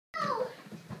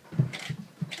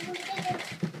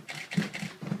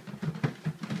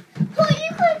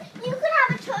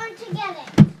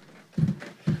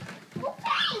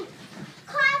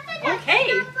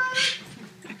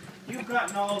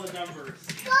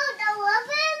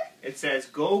says,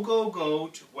 go, go, go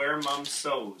to where Mom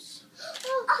sews.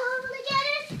 Oh, I'm gonna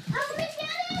get it! I'm gonna get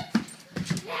it!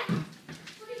 Yeah.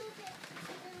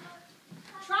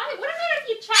 Try it. What about if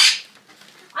you check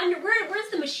under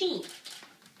where's the machine?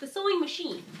 The sewing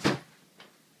machine. I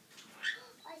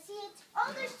see it.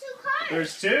 Oh, there's 2 cards.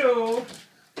 There's 2.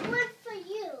 One for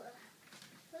you.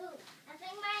 Ooh, I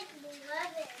think mine's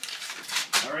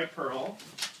 11. All right, Pearl.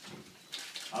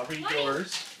 I'll read Mine.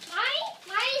 yours. Mine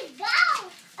is go.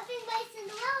 I think mine's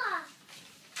Cinderella.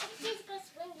 She's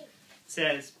just swinging. It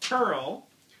says, Pearl,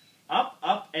 up,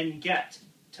 up, and get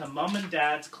to Mom and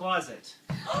Dad's closet.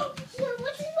 What's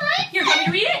mine? Here, want me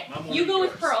to read it? Mom will You read go with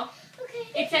yours. Pearl. Okay.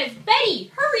 It says,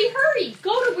 Betty, hurry, hurry,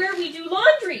 go to where we do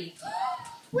laundry.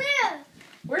 Where?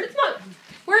 Where does Mom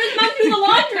do the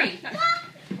laundry?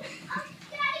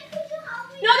 Daddy, could you help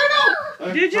me? No.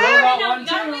 Did you? Pearl got No, one you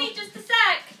gotta too. wait just a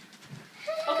sec.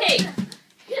 Okay, so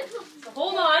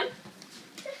hold on.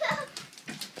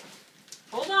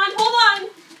 Hold on.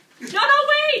 No,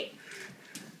 wait.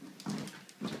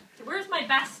 So where's my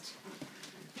vest?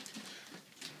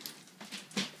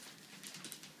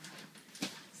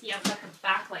 See, I've got the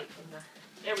backlight from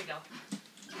there we go.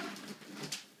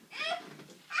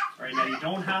 All right, now you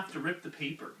don't have to rip the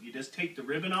paper. You just take the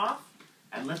ribbon off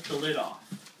and lift the lid off.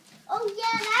 Oh,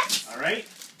 yeah, that's... All right?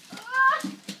 I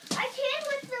can't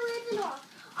lift the ribbon off.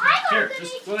 Here,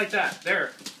 just go like that.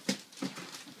 There.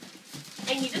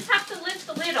 And you just have to lift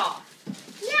the lid off.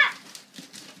 Yeah.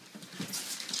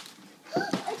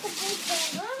 It's a big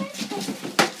bang.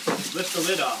 Lift the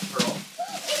lid off, Pearl.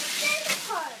 It's in the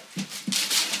card.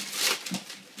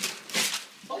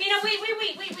 Okay, now wait.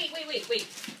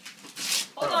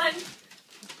 Hold on.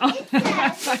 It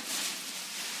says...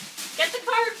 Get the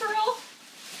card, Pearl.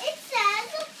 It says...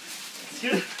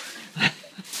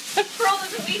 Pearl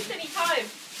doesn't waste any time.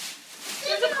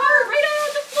 There's a card right out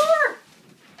on the floor.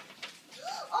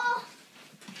 Oh,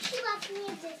 she left me a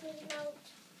Disney note.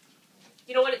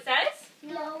 You know what it says?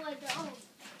 No, I don't.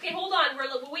 Okay, hold on.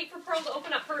 We'll wait for Pearl to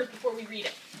open up hers before we read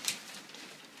it.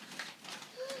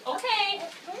 Okay. A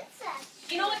princess.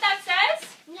 You know what that says?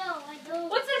 No, I don't.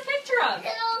 What's it a picture of?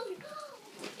 No.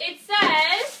 It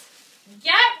says,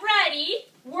 get ready.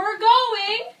 We're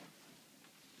going.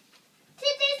 To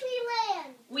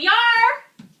Disneyland. We are.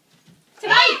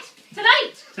 Tonight. I want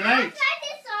to try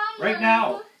this song. Right Mom.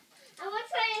 now. I want to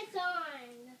try this song.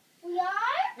 We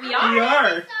are? We I wanna We try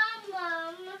are. this song,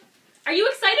 Mom. Are you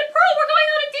excited, Pearl? We're going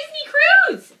on a Disney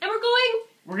cruise. And we're going.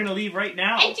 We're going to leave right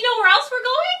now. And do you know where else we're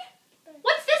going?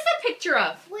 What's this a picture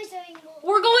of? Wizarding World.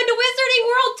 We're going to Wizarding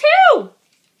World too.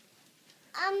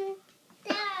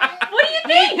 Dad. What do you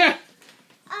think?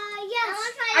 Yes.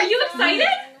 Are you excited?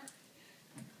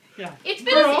 Yeah. It's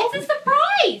a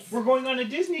surprise. We're going on a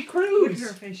Disney Look at cruise.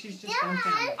 her face. She's just Yeah.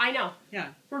 dumbfounded. I know.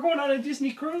 We're going on a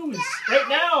Disney cruise right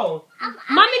now.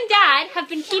 Mom and Dad have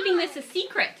been keeping this a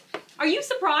secret. Are you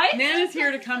surprised? Nana's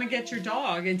here to come and get your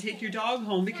dog and take your dog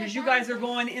home because you guys are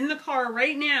going in the car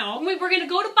right now. We're going to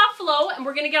go to Buffalo and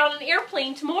we're going to get on an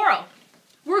airplane tomorrow.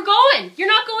 We're going. You're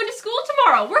not going to school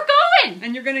tomorrow. We're going.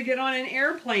 And you're going to get on an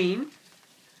airplane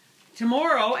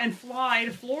tomorrow and fly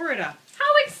to Florida.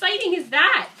 How exciting is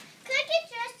that? Could I get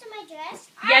dressed to my dress?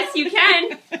 Yes, you can.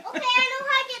 Okay, I know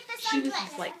how to get this She was undressed.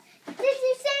 just like, Did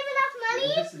you save enough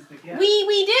money? This is the gift.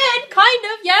 we did, kind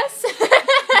of, yes.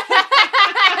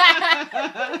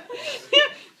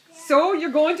 So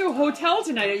you're going to a hotel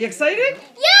tonight. Are you excited?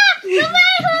 Yeah! Hooray!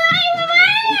 I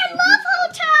love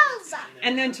hotels!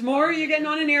 And then tomorrow you're getting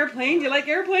on an airplane. Do you like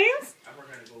airplanes? And we're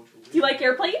going to go to Do you like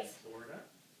airplanes? Florida.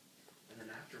 And then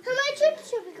after How many trips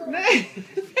should we go on?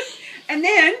 And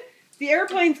then the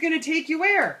airplane's going to take you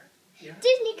where?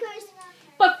 Disney cruise.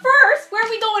 But first, where are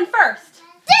we going first?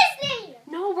 Disney!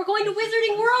 No, we're going to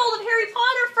Wizarding World of Harry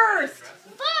Potter first.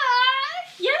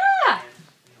 First! Yeah.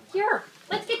 Here,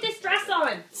 let's get this dress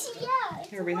on. Yeah.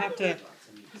 Here, we have to...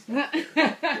 you like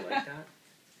that?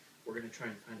 We're going to try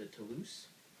and find a Toulouse.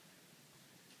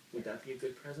 Would that be a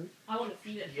good present? I want to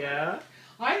see this. Yeah.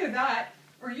 Either that,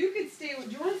 or you could stay with...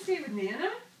 Do you want to stay with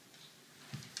Nana?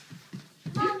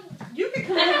 Mommy. You could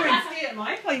come over and stay at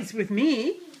my place with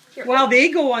me Here. while they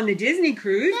go on the Disney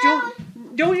cruise. No.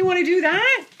 Don't you want to do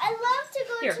that? I love to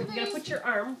go Here, to you the gotta put your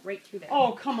arm right through there.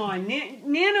 Oh, come on.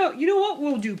 Nana, you know what?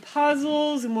 We'll do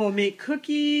puzzles and we'll make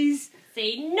cookies.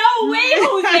 Say no way,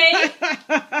 Jose!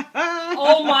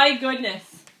 Oh my goodness.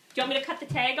 Do you want me to cut the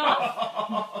tag off?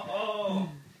 Oh.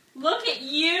 Look at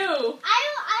you. I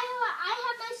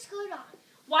have my skirt on.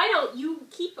 Why don't you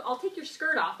I'll take your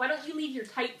skirt off. Why don't you leave your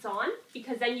tights on?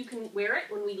 Because then you can wear it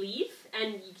when we leave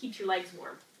and you keep your legs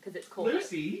warm because it's cold.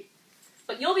 Lucy.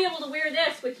 But you'll be able to wear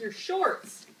this with your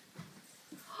shorts.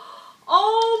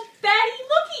 Oh, Betty!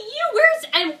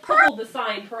 hold the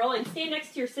sign, Pearl, and stand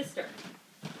next to your sister.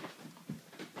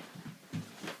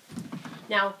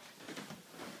 Now,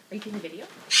 are you taking a video?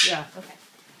 Yeah. Okay.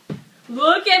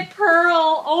 Look at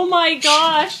Pearl. Oh my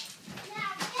gosh. Now,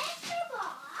 there's your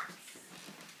box.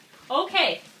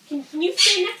 Okay. Can you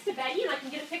stand next to Betty and I can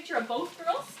get a picture of both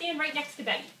girls? Stand right next to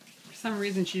Betty. For some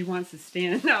reason, she wants to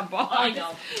stand in that box. I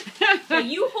know. Now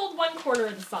you hold one corner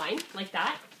of the sign, like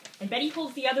that, and Betty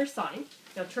holds the other sign.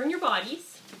 Now turn your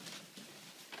bodies.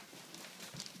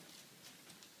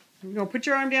 No, put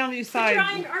your arm down to your Put side.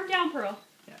 your arm down, Pearl.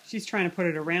 Yeah, she's trying to put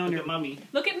it around Look her. at Mommy.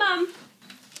 Look at Mom.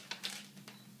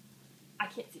 I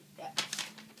can't see that.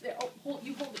 There, oh,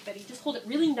 you hold it, Betty. Just hold it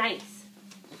really nice.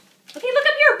 Okay, look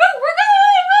up here. Boo, we're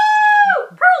going.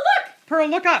 Woo! Pearl, look. Pearl,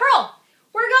 look up. Pearl,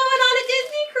 we're going on a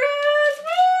Disney cruise.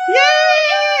 Woo!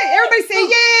 Yay! Everybody say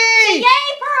yay! Say yay,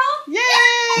 Pearl.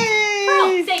 Yay! Pearl,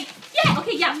 say yay.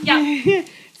 Okay, yeah.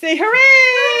 Say hooray!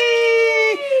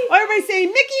 Oh, everybody say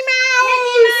Mickey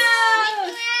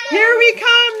Mouse! Here we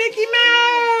come, Mickey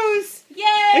Mouse!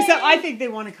 Yay! Except I think they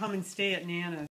want to come and stay at Nana's.